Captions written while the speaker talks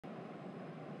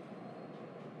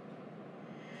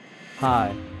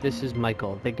Hi, this is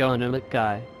Michael the GoAnimate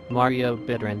Guy, Mario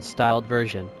Buitron styled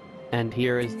version. And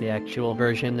here is the actual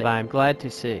version that I'm glad to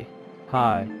see.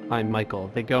 Hi, I'm Michael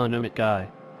the GoAnimate Guy.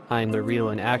 I'm the real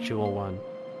and actual one.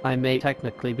 I may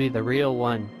technically be the real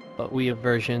one, but we have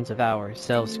versions of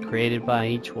ourselves created by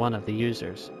each one of the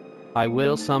users. I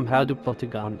will somehow do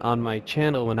Plotagon on my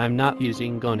channel when I'm not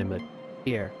using GoAnimate.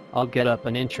 Here, I'll get up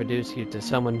and introduce you to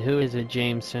someone who is a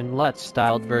JAMESON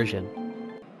lutz-styled version.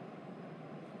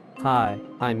 Hi,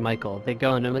 I'm Michael the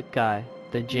GoAnimate Guy,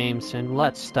 the JAMESON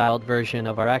lutz-styled version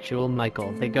of our actual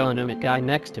Michael the GoAnimate Guy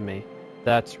next to me.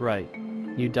 That's right.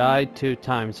 You died 2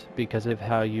 times because of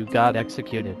how you got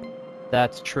executed.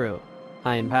 That's true.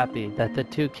 I am happy that the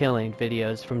 2 killing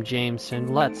videos from JAMESON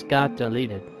Lutz got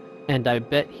deleted. And I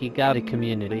bet he got a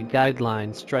community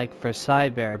guideline strike for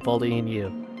cyberbullying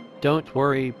you. Don't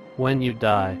worry, when you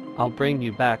die, I'll bring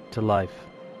you back to life.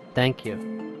 Thank you.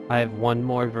 I have one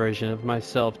more version of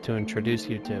myself to introduce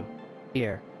you to.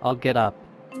 Here, I'll get up.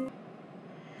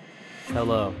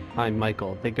 Hello, I'm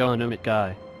Michael the GoAnimate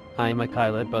Guy. I'm a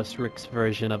KyleBuschRocks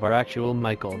version of our actual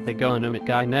Michael the GoAnimate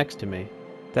Guy next to me.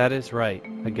 That is right,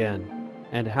 again.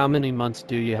 And how many months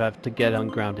do you have to get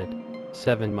ungrounded?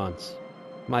 7 months.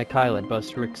 My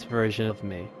KyleBuschRocks version of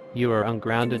me, you are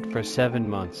ungrounded for 7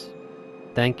 months.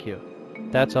 Thank you.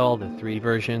 That's all the 3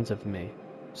 versions of me.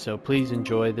 So please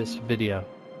enjoy this video.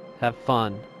 Have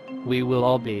fun. We will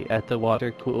all be at the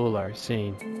water cooler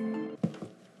scene.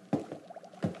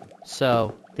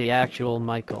 So, the actual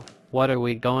Michael, what are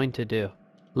we going to do?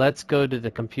 Let's go to the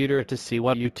computer to see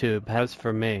what YouTube has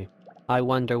for me. I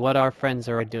wonder what our friends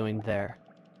are doing there.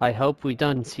 I hope we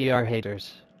don't see our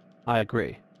haters. I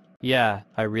agree. Yeah,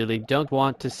 I really don't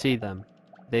want to see them.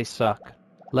 They suck.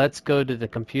 Let's go to the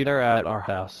computer at our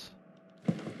house.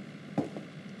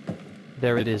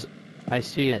 There it is. I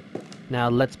see it. Now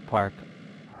let's park.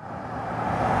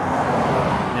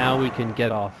 Now we can get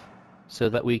off, so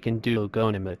that we can do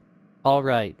GoAnimate.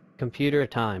 Alright, computer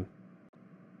time.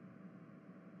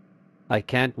 I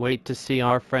can't wait to see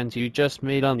our friends you just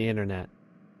made on the internet.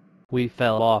 We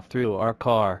fell off through our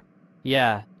car.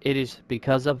 Yeah, it is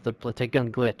because of the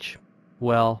Plotagon glitch.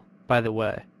 Well, by the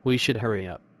way, we should hurry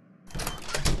up.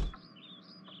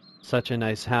 Such a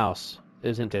nice house,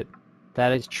 isn't it?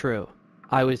 That is true.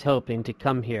 I was hoping to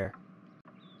come here.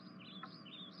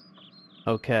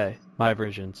 Okay, my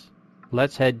versions.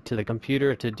 Let's head to the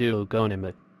computer to do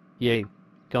GoAnimate. Yay,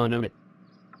 GoAnimate.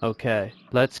 Okay,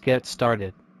 let's get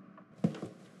started.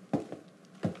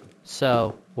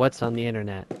 So, what's on the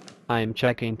internet? I'm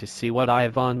checking to see what I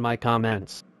have on my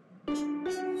comments.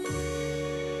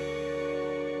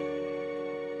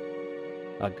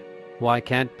 Ugh. Why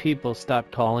can't people stop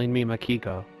calling me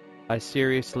Makiko? I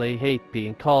seriously hate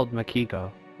being called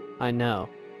Makiko. I know.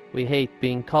 We hate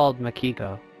being called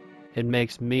Makiko. It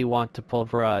makes me want to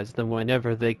pulverize them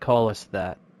whenever they call us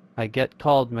that. I get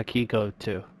called Makiko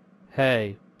too.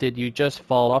 Hey, did you just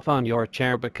fall off on your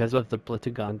chair because of the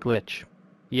Plotagon glitch?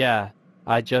 Yeah,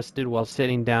 I just did while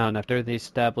sitting down after the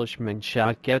establishment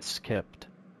shot gets skipped.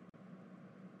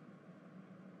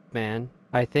 Man,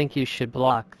 I think you should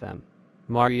block them.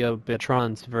 Mario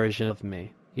Buitron's version of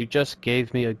me. You just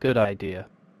gave me a good idea.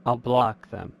 I'll block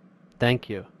them. Thank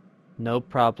you. No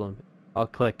problem. I'll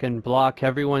click and block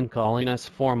everyone calling us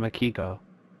for Makiko.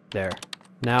 There.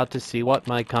 Now to see what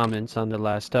my comments on the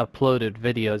last uploaded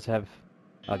videos have.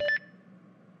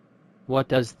 What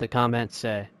does the comment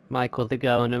say? Michael the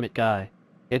GoAnimate Guy.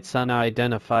 It's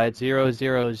unidentified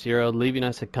 000 leaving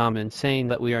us a comment saying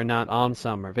that we are not on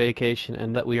summer vacation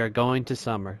and that we are going to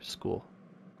summer school.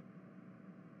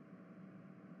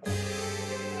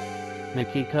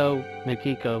 Makiko,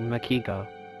 Makiko, Makiko.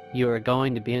 You are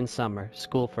going to be in summer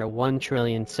school for 1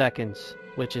 trillion seconds,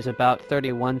 which is about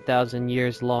 31,000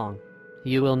 years long.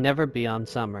 You will never be on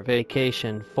summer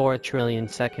vacation for 1 trillion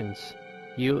seconds.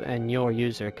 You and your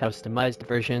user customized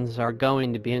versions are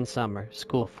going to be in summer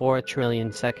school for 1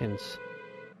 trillion seconds.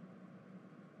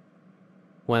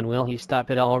 When will he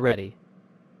stop it already?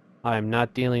 I am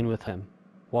not dealing with him.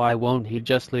 Why won't he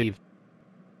just leave?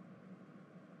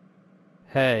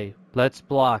 Hey, let's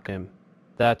block him.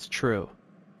 That's true.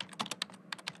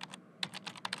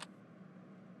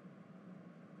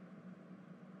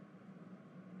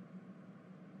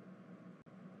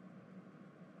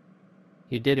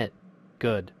 You did it.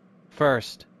 Good.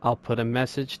 First, I'll put a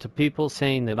message to people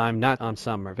saying that I'm not on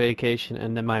summer vacation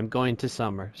and that I'm going to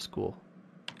summer school.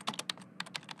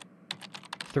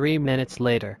 3 minutes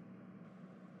later.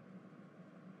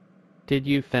 Did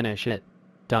you finish it?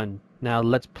 Done. Now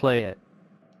let's play it.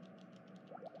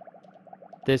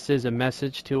 This is a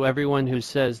message to everyone who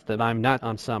says that I'm not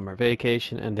on summer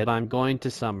vacation and that I'm going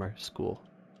to summer school.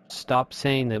 Stop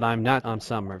saying that I'm not on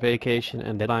summer vacation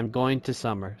and that I'm going to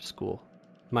summer school.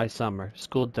 My summer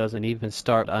school doesn't even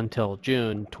start until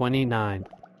June 29.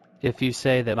 If you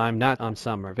say that I'm not on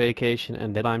summer vacation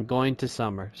and that I'm going to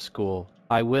summer school,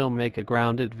 I will make a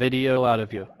grounded video out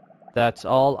of you. That's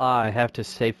all I have to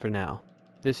say for now.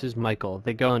 This is Michael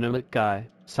the GoAnimate Guy,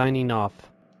 signing off.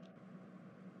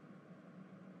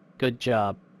 Good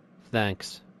job.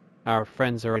 Thanks. Our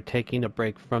friends are taking a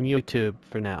break from YouTube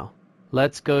for now.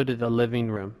 Let's go to the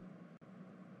living room.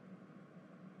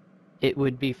 It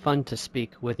would be fun to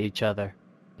speak with each other.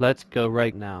 Let's go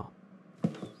right now.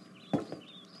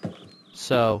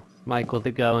 So, Michael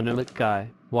the GoAnimate Guy,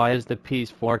 why is the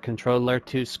PS4 controller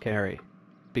too scary?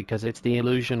 Because it's the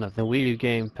illusion of the Wii U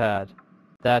gamepad.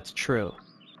 That's true.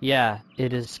 Yeah,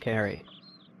 it is scary.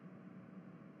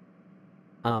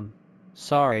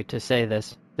 Sorry to say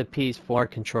this, the PS4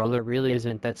 controller really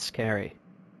isn't that scary.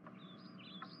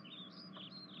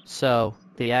 So,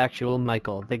 the actual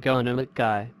Michael the GoAnimate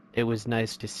Guy, it was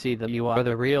nice to see that you are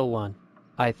the real one.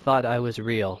 I thought I was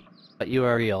real, but you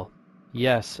are real.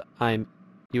 Yes,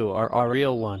 you are our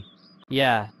real one.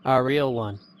 Yeah, our real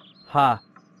one. Ha!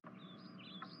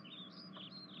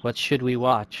 What should we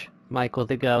watch, Michael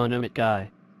the GoAnimate Guy?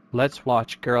 Let's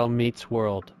watch Girl Meets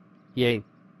World. Yay,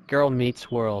 Girl Meets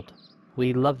World.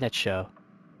 We love that show.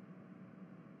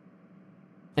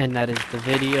 And that is the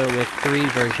video with 3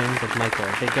 versions of Michael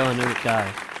the GoAnimate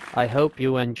Guy. I hope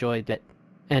you enjoyed it.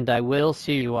 And I will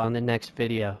see you on the next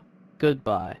video.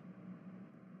 Goodbye.